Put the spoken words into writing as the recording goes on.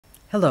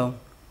Hello,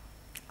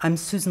 I'm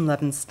Susan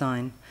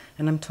Levenstein,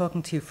 and I'm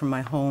talking to you from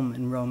my home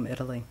in Rome,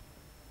 Italy.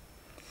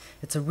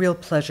 It's a real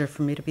pleasure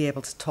for me to be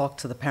able to talk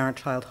to the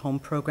Parent-Child Home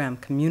Program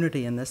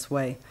community in this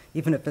way,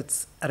 even if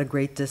it's at a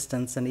great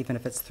distance and even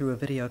if it's through a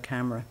video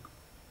camera.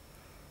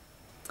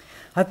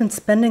 I've been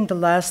spending the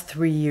last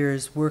 3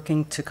 years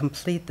working to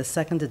complete the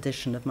second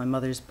edition of my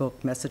mother's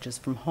book, Messages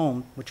from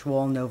Home, which you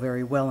all know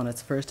very well in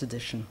its first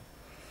edition.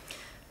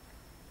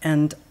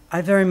 And I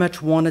very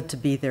much wanted to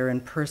be there in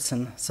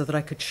person so that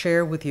I could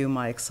share with you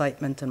my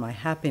excitement and my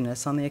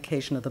happiness on the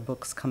occasion of the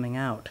book's coming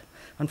out.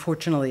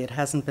 Unfortunately, it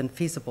hasn't been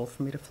feasible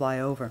for me to fly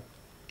over.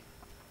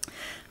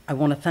 I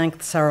want to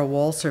thank Sarah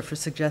Walser for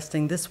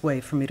suggesting this way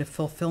for me to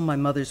fulfill my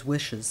mother's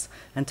wishes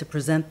and to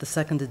present the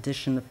second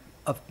edition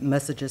of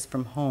Messages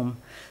from Home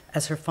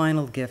as her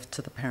final gift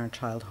to the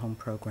Parent-Child Home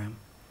Program.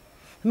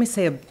 Let me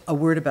say a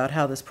word about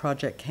how this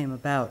project came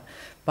about.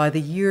 By the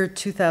year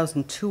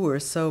 2002 or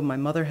so, my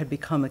mother had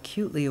become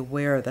acutely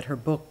aware that her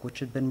book,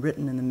 which had been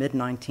written in the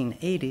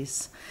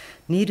mid-1980s,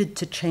 needed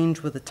to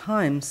change with the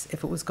times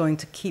if it was going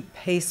to keep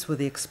pace with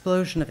the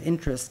explosion of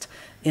interest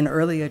in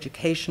early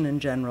education in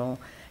general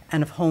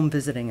and of home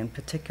visiting in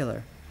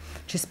particular.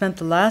 She spent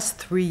the last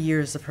 3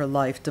 years of her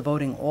life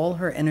devoting all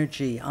her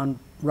energy on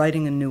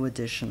writing a new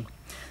edition.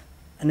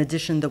 An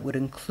edition that would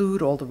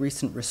include all the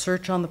recent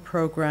research on the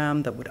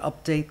program, that would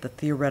update the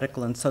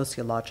theoretical and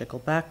sociological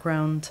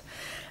background,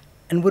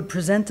 and would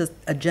present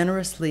a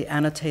generously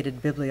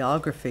annotated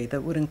bibliography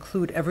that would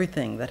include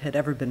everything that had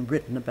ever been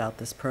written about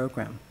this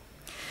program.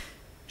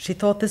 She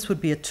thought this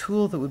would be a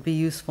tool that would be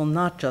useful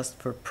not just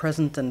for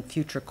present and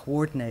future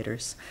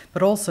coordinators,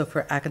 but also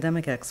for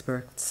academic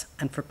experts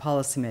and for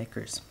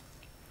policymakers.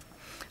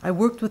 I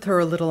worked with her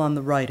a little on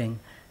the writing,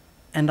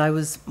 and I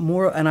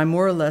more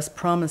or less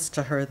promised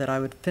to her that I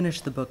would finish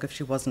the book if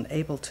she wasn't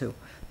able to.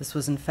 This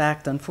was in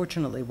fact,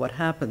 unfortunately, what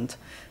happened,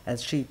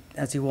 as she,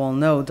 as you all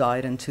know,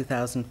 died in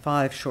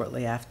 2005,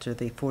 shortly after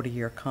the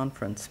 40-year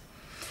conference.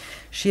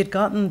 She had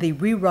gotten the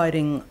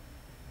rewriting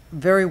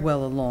very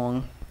well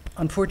along.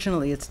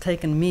 Unfortunately, it's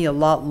taken me a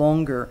lot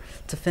longer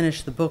to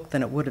finish the book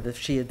than it would have if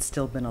she had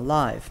still been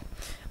alive.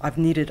 I've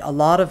needed a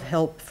lot of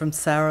help from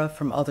Sarah,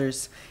 from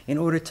others, in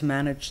order to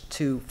manage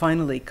to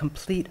finally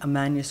complete a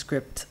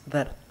manuscript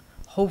that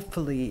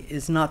hopefully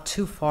is not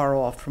too far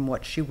off from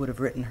what she would have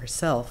written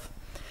herself,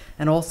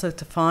 and also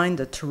to find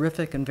a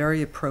terrific and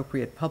very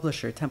appropriate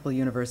publisher, Temple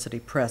University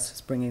Press,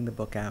 who's bringing the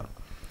book out.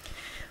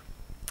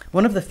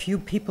 One of the few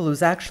people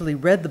who's actually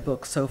read the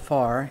book so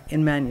far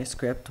in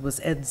manuscript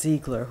was Ed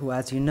Ziegler, who,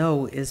 as you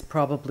know, is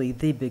probably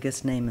the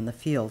biggest name in the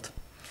field.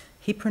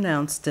 He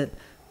pronounced it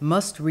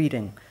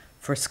must-reading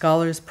for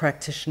scholars,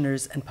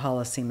 practitioners, and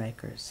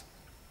policymakers.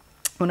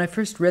 When I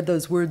first read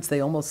those words, they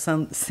almost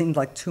seemed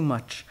like too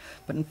much,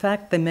 but in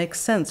fact, they make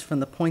sense from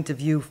the point of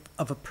view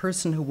of a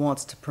person who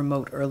wants to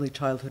promote early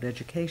childhood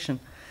education,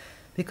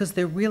 because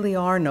there really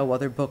are no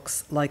other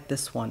books like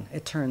this one,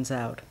 it turns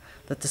out,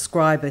 that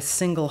describe a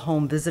single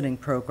home visiting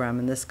program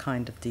in this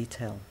kind of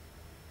detail.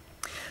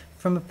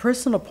 From a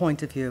personal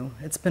point of view,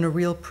 it's been a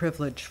real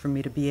privilege for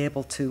me to be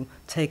able to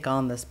take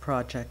on this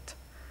project.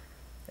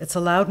 It's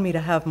allowed me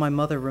to have my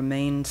mother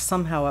remain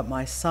somehow at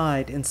my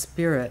side in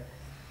spirit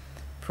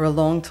for a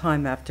long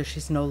time after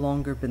she's no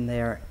longer been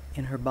there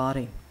in her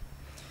body.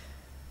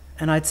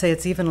 And I'd say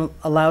it's even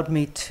allowed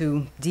me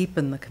to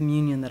deepen the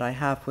communion that I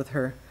have with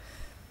her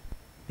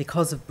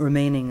because of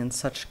remaining in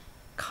such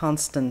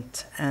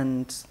constant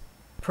and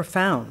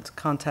profound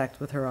contact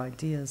with her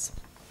ideas.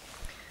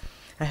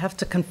 I have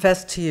to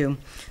confess to you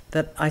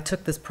that I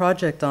took this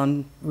project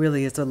on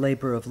really as a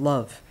labor of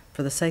love,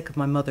 for the sake of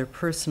my mother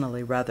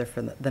personally rather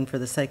than for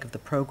the sake of the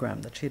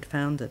program that she had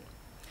founded.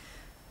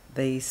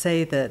 They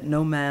say that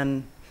no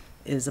man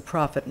is a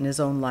prophet in his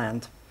own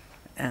land,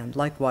 and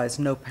likewise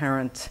no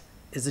parent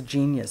is a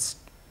genius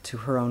to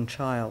her own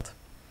child.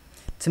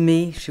 To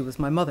me, she was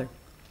my mother,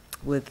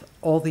 with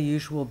all the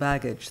usual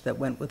baggage that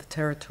went with the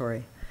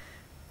territory.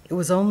 It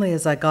was only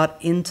as I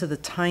got into the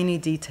tiny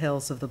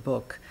details of the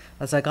book,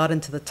 as I got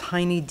into the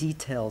tiny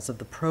details of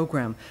the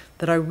program,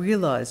 that I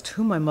realized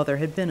who my mother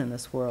had been in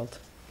this world.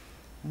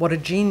 What a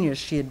genius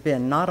she had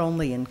been, not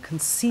only in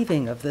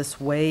conceiving of this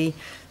way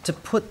to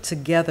put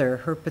together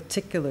her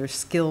particular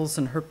skills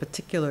and her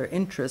particular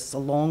interests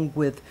along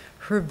with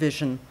her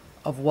vision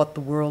of what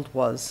the world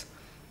was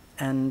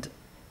and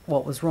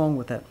what was wrong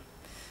with it,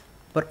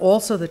 but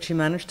also that she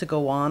managed to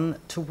go on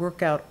to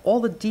work out all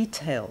the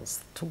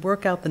details, to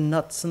work out the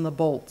nuts and the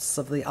bolts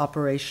of the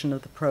operation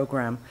of the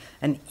program,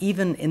 and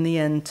even in the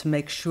end to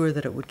make sure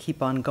that it would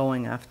keep on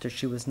going after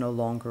she was no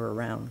longer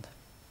around.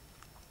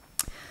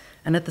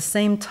 And at the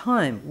same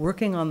time,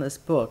 working on this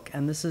book,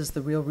 and this is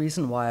the real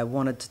reason why I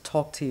wanted to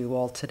talk to you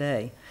all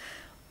today,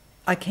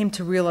 I came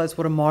to realize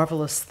what a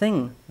marvelous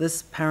thing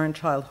this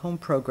Parent-Child Home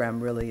Program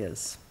really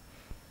is.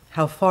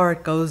 How far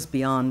it goes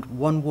beyond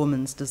one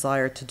woman's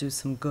desire to do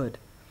some good,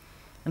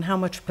 and how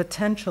much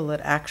potential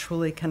it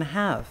actually can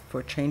have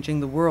for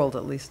changing the world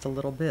at least a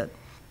little bit.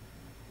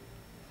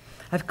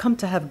 I've come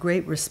to have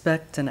great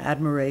respect and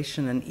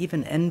admiration and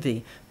even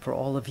envy for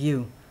all of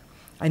you.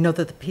 I know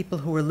that the people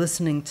who are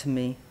listening to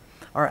me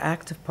are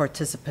active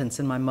participants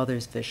in my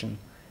mother's vision,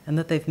 and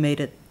that they've made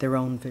it their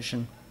own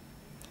vision.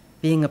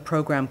 Being a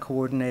program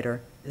coordinator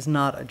is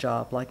not a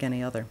job like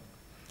any other.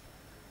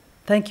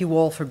 Thank you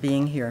all for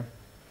being here,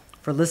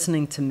 for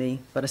listening to me,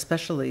 but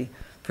especially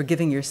for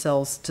giving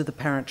yourselves to the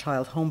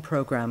Parent-Child Home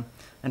Program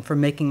and for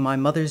making my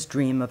mother's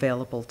dream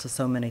available to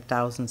so many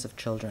thousands of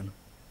children.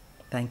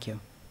 Thank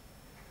you.